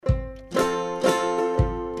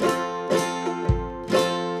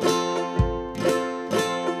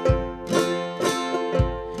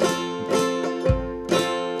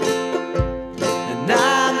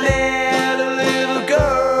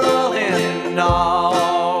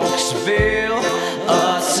Knoxville,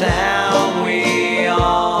 a town we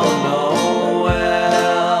all know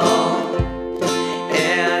well.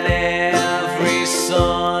 And every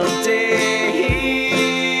Sunday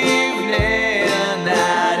evening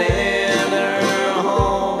night in her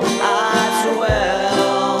home I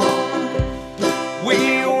dwell. We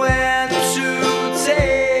went to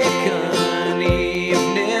take an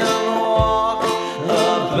evening walk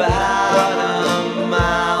about a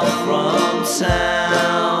mile from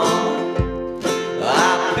town.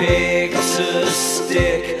 I picked a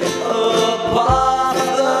stick up off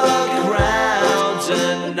the ground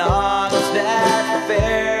and knocked that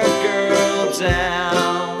fair girl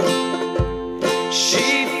down.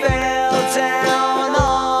 She fell down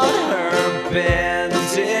on her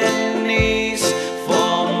bended knees.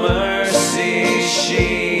 For mercy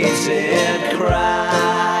she did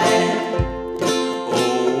cry.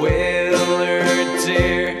 Oh, Willard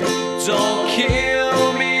dear, don't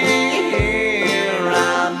kill me here.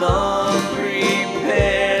 I'm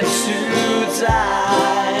unprepared to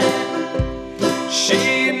die.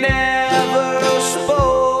 She never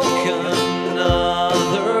spoke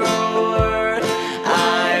another word.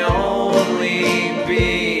 I only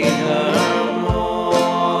beat her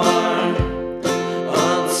more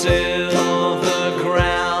until the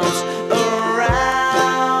ground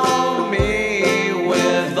around me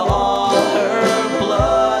with all her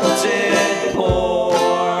blood did pour.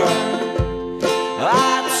 I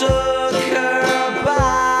took her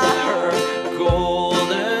by her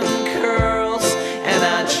golden curls and I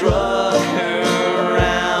drug her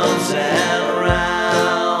round and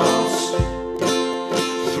round,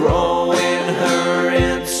 throwing her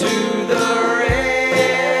into the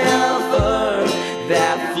river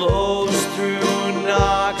that flows through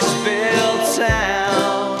Knoxville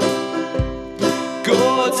town.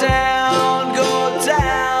 Go down,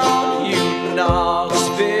 you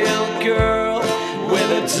Knoxville girl,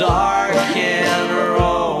 with a dark and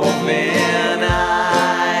roving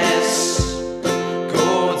eyes.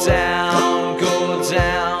 Go down,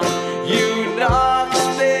 you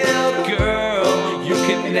Knoxville girl, you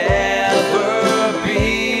can never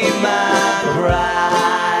be my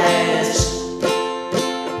bride.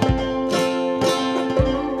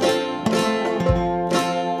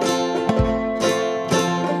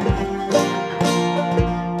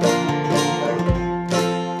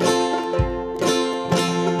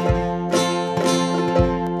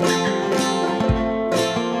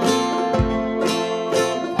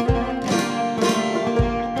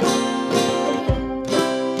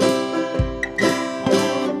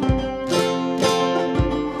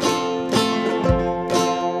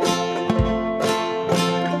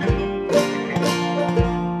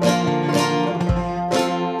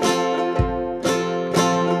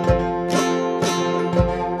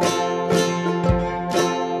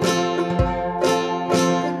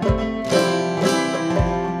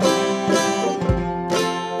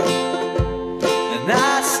 And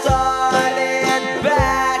I started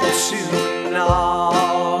back to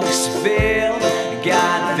Knoxville,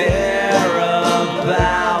 got there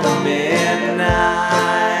about midnight.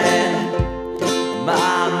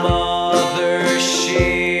 My mother,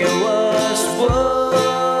 she was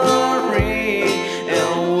worried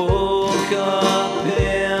and woke up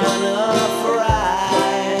in a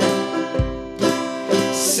fright,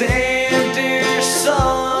 saying, dear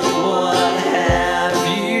son, what have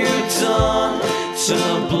you done to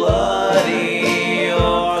bloody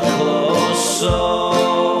your close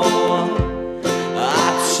soul?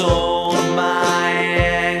 I told my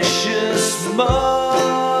anxious mother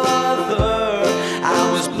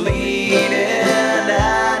I was bleeding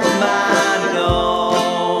at my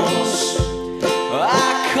nose.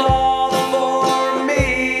 I called for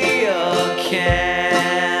me a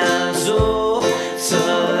candle to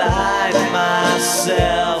light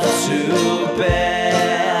myself to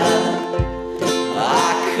bed.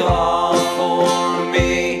 I called for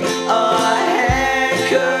me a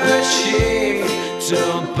handkerchief to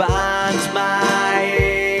bind my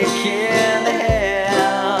aching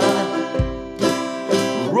head.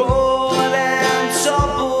 Rolled and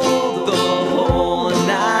tumbled the whole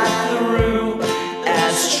night through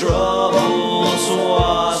as troubles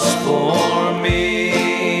was for me,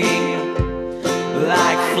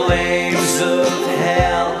 like flames of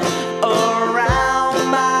hell around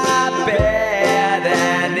my bed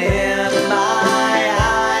and in my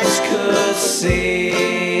eyes could see.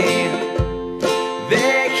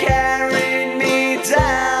 They carried me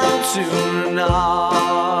down to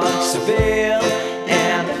Knoxville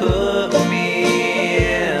and put me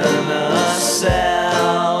in a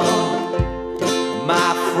cell.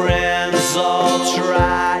 My friends all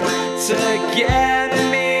tried to to get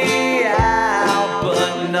me out,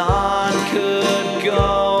 but none could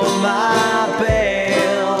go my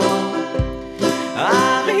bail.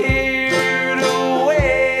 I'm here to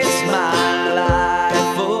waste my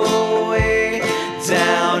life away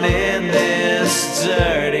down in this